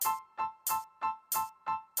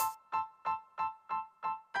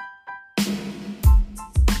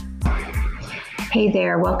Hey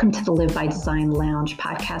there, welcome to the Live by Design Lounge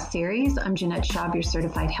podcast series. I'm Jeanette Schaub, your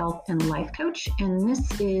certified health and life coach, and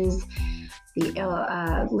this is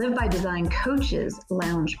the Live by Design Coaches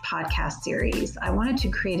Lounge podcast series. I wanted to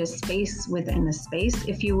create a space within the space,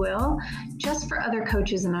 if you will, just for other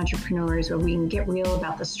coaches and entrepreneurs where we can get real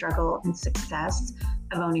about the struggle and success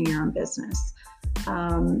of owning your own business.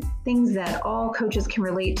 Things that all coaches can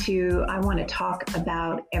relate to. I want to talk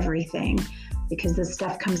about everything, because this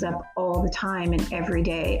stuff comes up all the time and every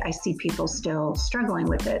day I see people still struggling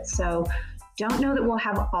with it. So don't know that we'll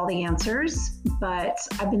have all the answers, but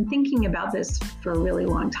I've been thinking about this for a really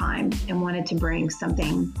long time and wanted to bring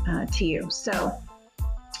something to you. So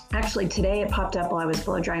actually today it popped up while I was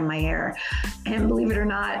blow drying my hair, and believe it or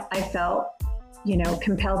not, I felt,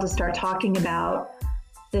 compelled to start talking about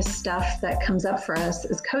this stuff that comes up for us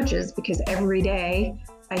as coaches, because every day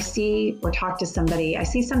I see or talk to somebody, I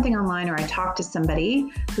see something online, or I talk to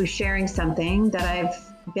somebody who's sharing something that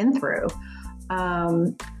I've been through.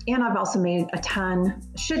 And I've also made a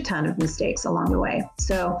shit ton of mistakes along the way.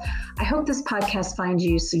 So I hope this podcast finds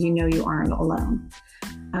you so you know you aren't alone.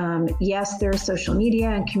 Yes, there's social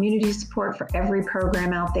media and community support for every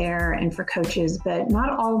program out there and for coaches, but not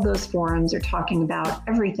all of those forums are talking about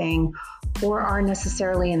everything or are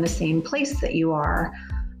necessarily in the same place that you are.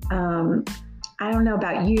 I don't know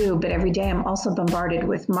about you, but every day I'm also bombarded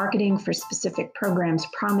with marketing for specific programs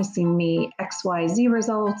promising me XYZ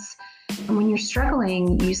results. And when you're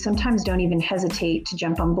struggling, you sometimes don't even hesitate to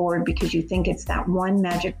jump on board because you think it's that one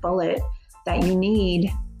magic bullet that you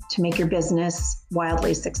need to make your business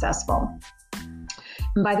wildly successful.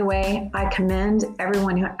 And by the way, I commend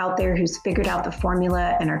everyone out there who's figured out the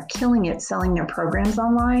formula and are killing it selling their programs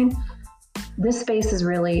online. This space is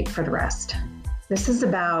really for the rest. This is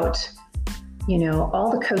about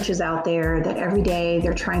all the coaches out there that every day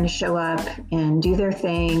they're trying to show up and do their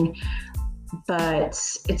thing, but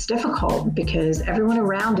it's difficult because everyone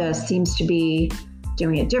around us seems to be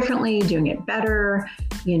doing it differently, doing it better,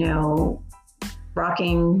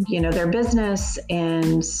 rocking, their business,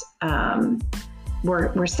 and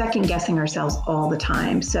we're second guessing ourselves all the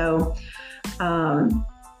time. So, and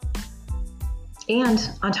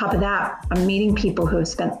on top of that, I'm meeting people who have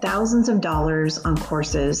spent thousands of dollars on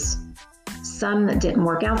courses, some that didn't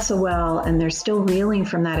work out so well, and they're still reeling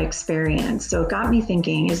from that experience. So it got me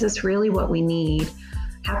thinking, is this really what we need?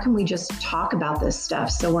 How can we just talk about this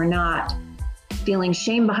stuff so we're not feeling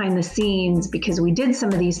shame behind the scenes because we did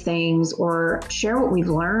some of these things, or share what we've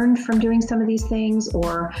learned from doing some of these things,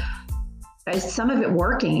 or is some of it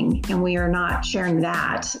working and we are not sharing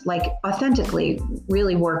that, like authentically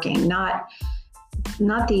really working, not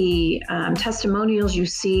the testimonials you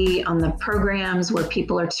see on the programs where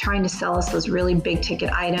people are trying to sell us those really big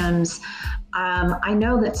ticket items. I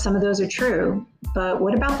know that some of those are true, but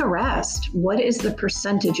what about the rest? What is the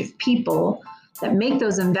percentage of people that make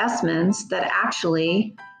those investments that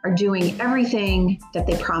actually are doing everything that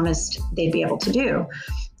they promised they'd be able to do?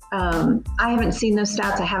 I haven't seen those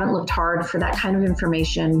stats. I haven't looked hard for that kind of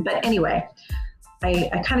information. But anyway,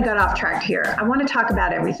 I kind of got off track here. I want to talk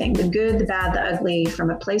about everything, the good, the bad, the ugly,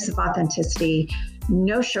 from a place of authenticity,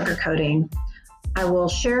 no sugarcoating. I will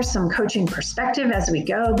share some coaching perspective as we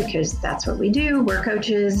go, because that's what we do. We're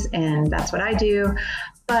coaches and that's what I do.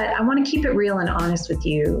 But I want to keep it real and honest with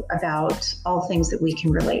you about all things that we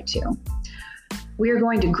can relate to. We are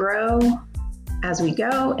going to grow as we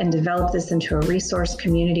go and develop this into a resource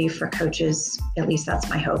community for coaches. At least that's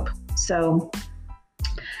my hope. So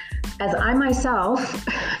as I myself,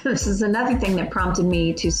 this is another thing that prompted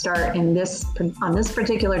me to start on this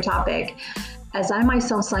particular topic, as I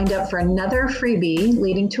myself signed up for another freebie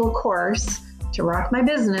leading to a course to rock my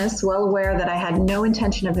business, well aware that I had no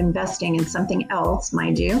intention of investing in something else,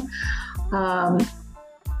 mind you.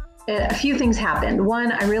 A few things happened.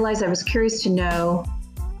 One, I realized I was curious to know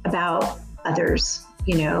about others,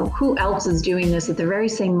 who else is doing this at the very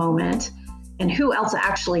same moment, and who else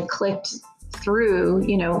actually clicked through.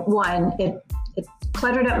 One, it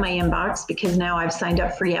cluttered up my inbox because now I've signed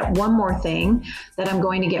up for yet one more thing that I'm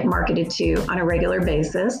going to get marketed to on a regular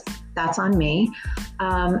basis. That's on me.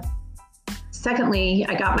 Secondly,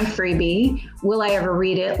 I got my freebie. Will I ever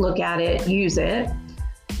read it, look at it, use it?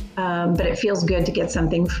 But it feels good to get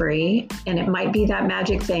something free, and it might be that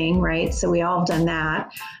magic thing, right? So we all have done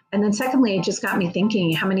that. And then secondly, it just got me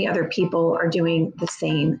thinking how many other people are doing the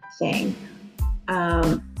same thing.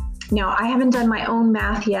 Now, I haven't done my own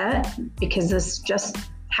math yet because this just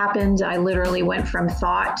happened. I literally went from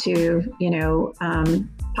thought to,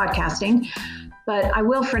 podcasting. But I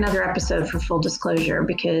will for another episode, for full disclosure,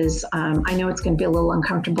 because I know it's going to be a little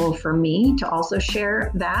uncomfortable for me to also share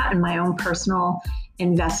that and my own personal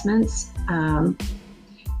investments. And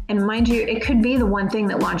mind you, it could be the one thing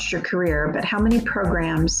that launched your career, but how many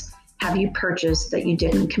programs have you purchased that you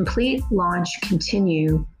didn't complete, launch,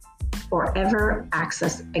 continue, or ever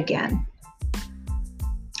access again?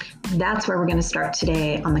 That's where we're going to start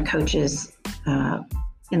today on the coaches,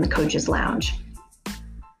 in the Coaches Lounge.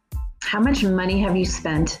 How much money have you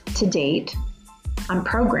spent to date on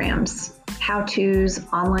programs, how-tos,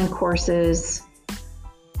 online courses,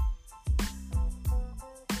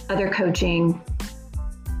 other coaching?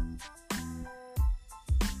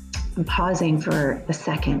 I'm pausing for a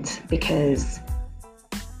second because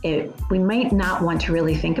we might not want to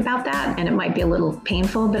really think about that, and it might be a little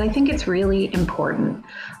painful, but I think it's really important.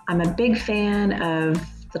 I'm a big fan of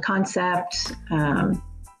the concept, of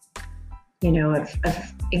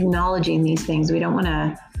acknowledging these things. We don't want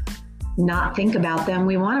to not think about them.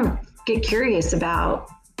 We want to get curious about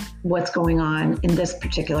what's going on in this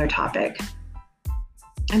particular topic,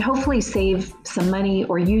 and hopefully save some money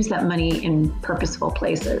or use that money in purposeful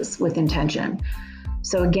places with intention.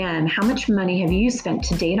 So again, how much money have you spent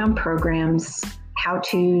to date on programs,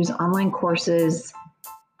 how-tos, online courses,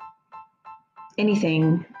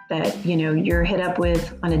 anything that you're hit up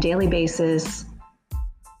with on a daily basis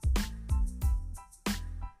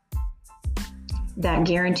that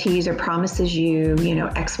guarantees or promises you,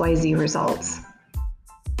 XYZ results?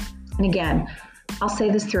 And again, I'll say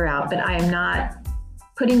this throughout, but I am not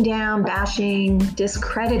putting down, bashing,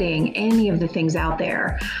 discrediting any of the things out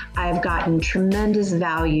there. I've gotten tremendous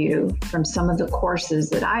value from some of the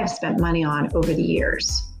courses that I've spent money on over the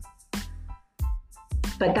years.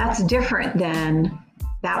 But that's different than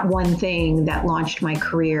that one thing that launched my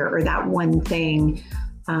career, or that one thing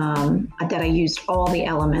that I used all the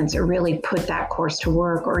elements or really put that course to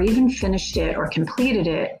work, or even finished it or completed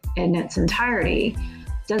it in its entirety.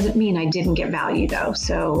 Doesn't mean I didn't get value though.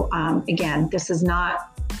 So again,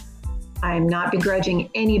 I'm not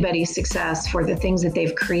begrudging anybody's success for the things that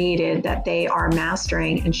they've created that they are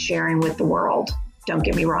mastering and sharing with the world. Don't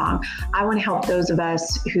get me wrong. I want to help those of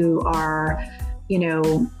us who are,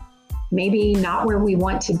 maybe not where we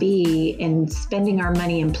want to be, and spending our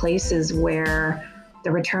money in places where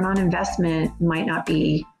the return on investment might not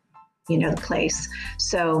be, the place.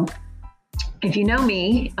 So if you know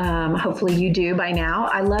me, hopefully you do by now,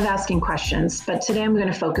 I love asking questions, but today I'm going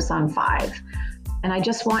to focus on 5. And I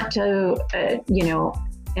just want to,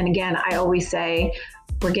 and again, I always say,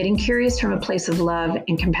 we're getting curious from a place of love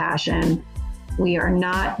and compassion. We are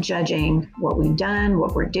not judging what we've done,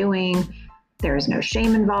 what we're doing. There is no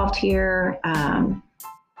shame involved here.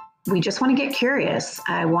 We just want to get curious.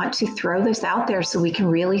 I want to throw this out there so we can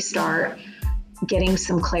really start getting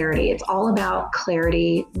some clarity. It's all about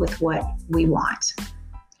clarity with what we want.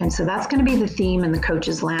 And so that's going to be the theme in the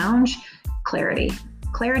Coaches Lounge, clarity.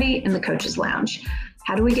 Clarity in the Coaches Lounge.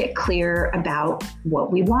 How do we get clear about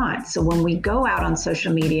what we want? So when we go out on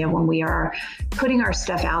social media, when we are putting our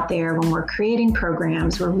stuff out there, when we're creating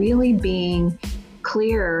programs, we're really being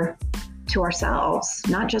clear to ourselves,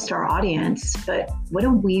 not just our audience, but what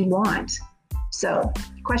do we want? So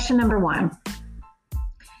question number 1,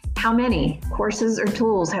 how many courses or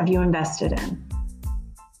tools have you invested in?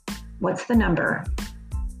 What's the number?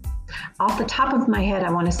 Off the top of my head,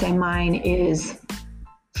 I want to say mine is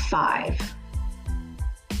 5.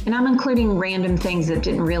 And I'm including random things that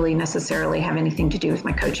didn't really necessarily have anything to do with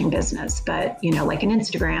my coaching business, but like an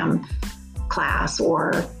Instagram class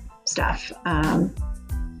or stuff.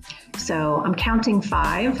 So I'm counting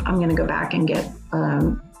 5. I'm going to go back and get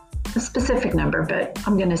a specific number, but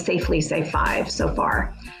I'm going to safely say 5 so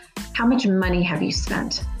far. How much money have you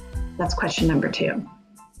spent? That's question number 2.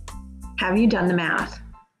 Have you done the math?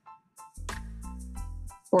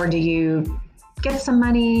 Or do you get some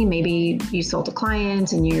money? Maybe you sold a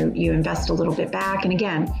client and you invest a little bit back. And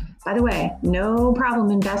again, by the way, no problem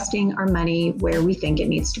investing our money where we think it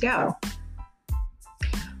needs to go.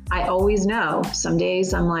 I always know some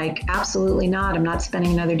days I'm like, absolutely not. I'm not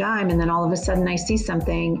spending another dime. And then all of a sudden I see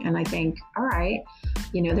something and I think, all right,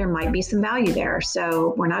 there might be some value there.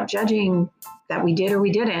 So we're not judging that we did or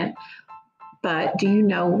we didn't, but do you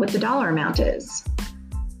know what the dollar amount is?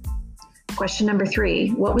 Question number 3,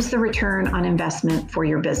 what was the return on investment for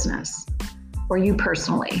your business or you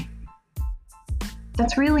personally?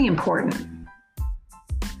 That's really important.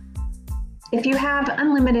 If you have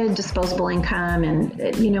unlimited disposable income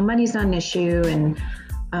and money's not an issue, and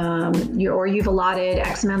you've allotted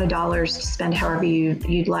X amount of dollars to spend however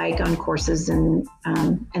you'd like on courses and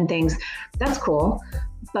things, that's cool.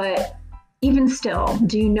 But even still,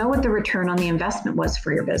 do you know what the return on the investment was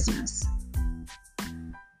for your business?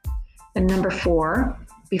 And number 4,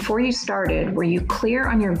 before you started, were you clear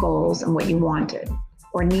on your goals and what you wanted?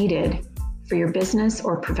 or needed for your business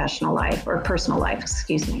or professional life or personal life,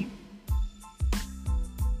 excuse me.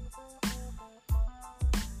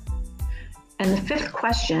 And the fifth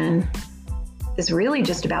question is really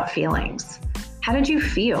just about feelings. How did you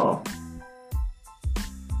feel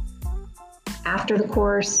after the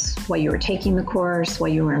course, while you were taking the course,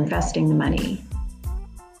 while you were investing the money?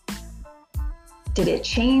 Did it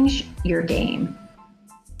change your game?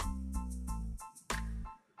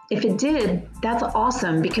 If it did, that's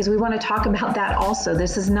awesome, because we want to talk about that also.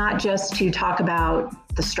 This is not just to talk about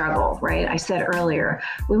the struggle, right? I said earlier,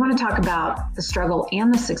 we want to talk about the struggle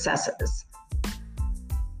and the successes.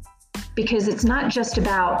 Because it's not just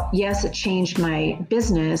about, yes, it changed my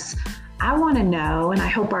business. I want to know, and I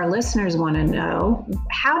hope our listeners want to know,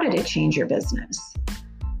 how did it change your business?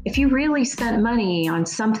 If you really spent money on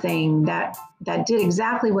something that did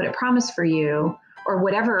exactly what it promised for you, or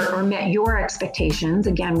whatever, or met your expectations,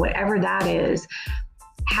 again, whatever that is,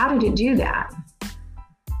 how did it do that?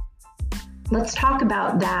 Let's talk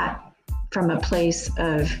about that from a place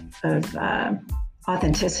of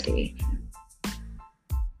authenticity,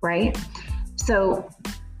 right? So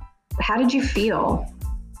how did you feel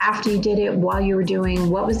after you did it, while you were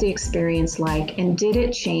doing? What was the experience like? And did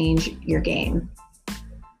it change your game?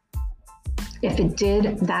 If it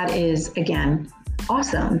did, that is, again,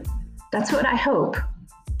 awesome. That's what I hope.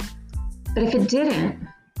 But if it didn't,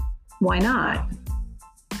 why not?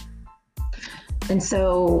 And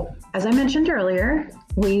so, as I mentioned earlier,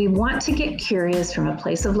 we want to get curious from a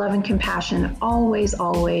place of love and compassion, always,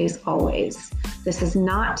 always, always. This is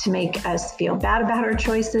not to make us feel bad about our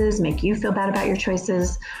choices, make you feel bad about your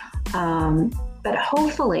choices. But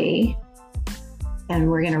hopefully, and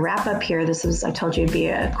we're going to wrap up here. This is, I told you it'd be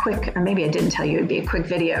a quick, or maybe I didn't tell you it'd be a quick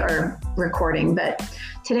video or recording, but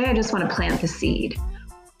today I just want to plant the seed.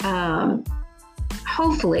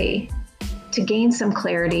 Hopefully to gain some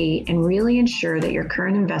clarity and really ensure that your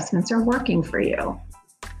current investments are working for you.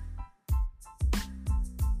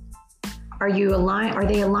 Are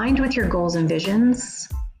they aligned with your goals and visions?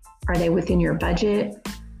 Are they within your budget?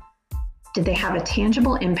 Did they have a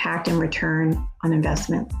tangible impact and return on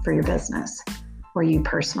investment for your business or you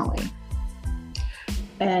personally?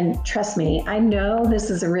 And trust me, I know this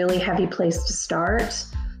is a really heavy place to start,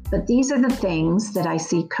 but these are the things that I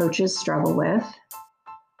see coaches struggle with,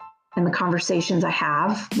 and the conversations I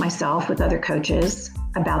have myself with other coaches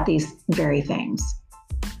about these very things.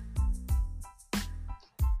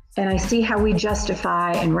 And I see how we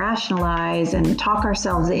justify and rationalize and talk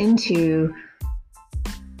ourselves into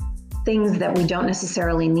things that we don't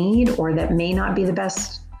necessarily need, or that may not be the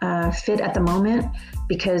best fit at the moment,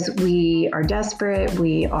 because we are desperate,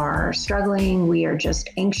 we are struggling, we are just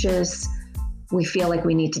anxious, we feel like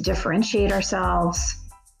we need to differentiate ourselves.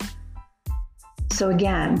 So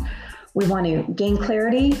again, we want to gain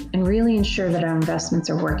clarity and really ensure that our investments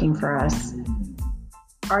are working for us.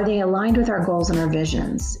 Are they aligned with our goals and our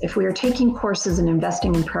visions? If we are taking courses and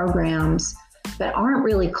investing in programs that aren't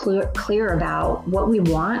really clear about what we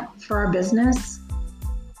want for our business,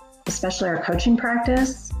 especially our coaching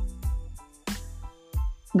practice,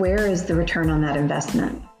 where is the return on that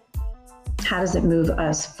investment? How does it move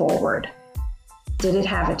us forward? Did it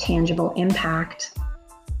have a tangible impact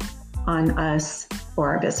on us or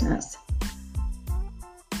our business?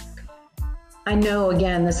 I know,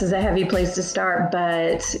 again, this is a heavy place to start,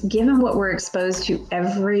 but given what we're exposed to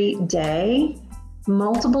every day,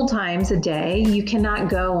 multiple times a day, you cannot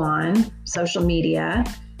go on social media,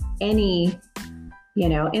 any,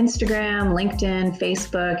 Instagram, LinkedIn,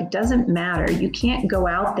 Facebook, it doesn't matter. You can't go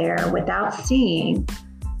out there without seeing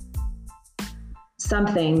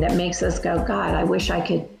something that makes us go, God, I wish I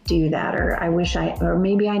could do that, or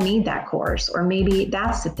maybe I need that course, or maybe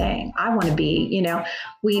that's the thing I want to be,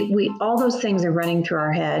 we all those things are running through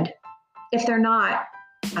our head. If they're not,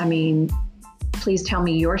 please tell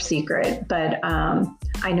me your secret, but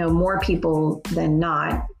I know more people than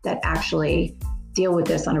not that actually deal with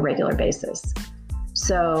this on a regular basis.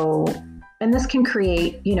 So, and this can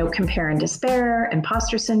create, compare and despair,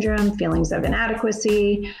 imposter syndrome, feelings of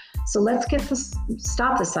inadequacy. So let's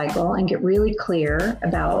stop the cycle and get really clear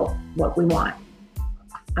about what we want.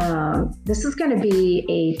 This is going to be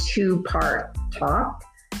a 2-part talk.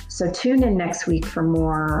 So tune in next week for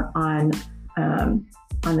more on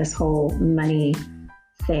this whole money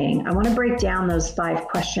thing. I want to break down those 5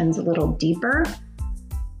 questions a little deeper,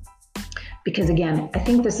 because again, I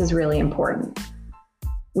think this is really important.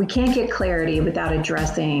 We can't get clarity without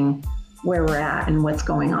addressing where we're at and what's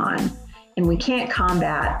going on. And we can't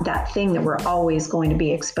combat that thing that we're always going to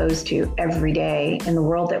be exposed to every day in the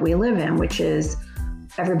world that we live in, which is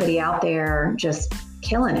everybody out there just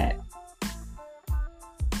killing it.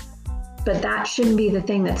 But that shouldn't be the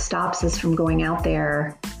thing that stops us from going out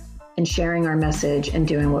there and sharing our message and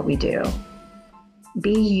doing what we do.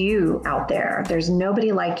 Be you out there. There's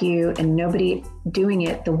nobody like you and nobody doing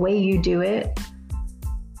it the way you do it,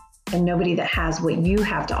 and nobody that has what you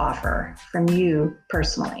have to offer from you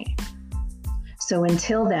personally. So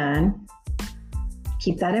until then,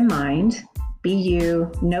 keep that in mind. Be you,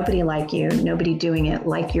 nobody like you, nobody doing it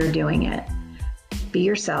like you're doing it. Be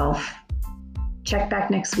yourself. Check back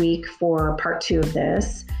next week for part 2 of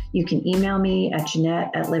this. You can email me at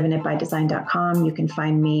Jeanette@livingitbydesign.com. You can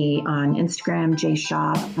find me on Instagram,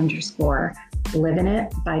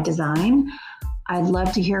 jschaub_livingitbydesign. I'd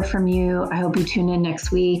love to hear from you. I hope you tune in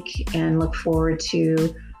next week and look forward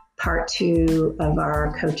to part 2 of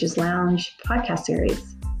our Coaches Lounge podcast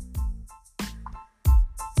series.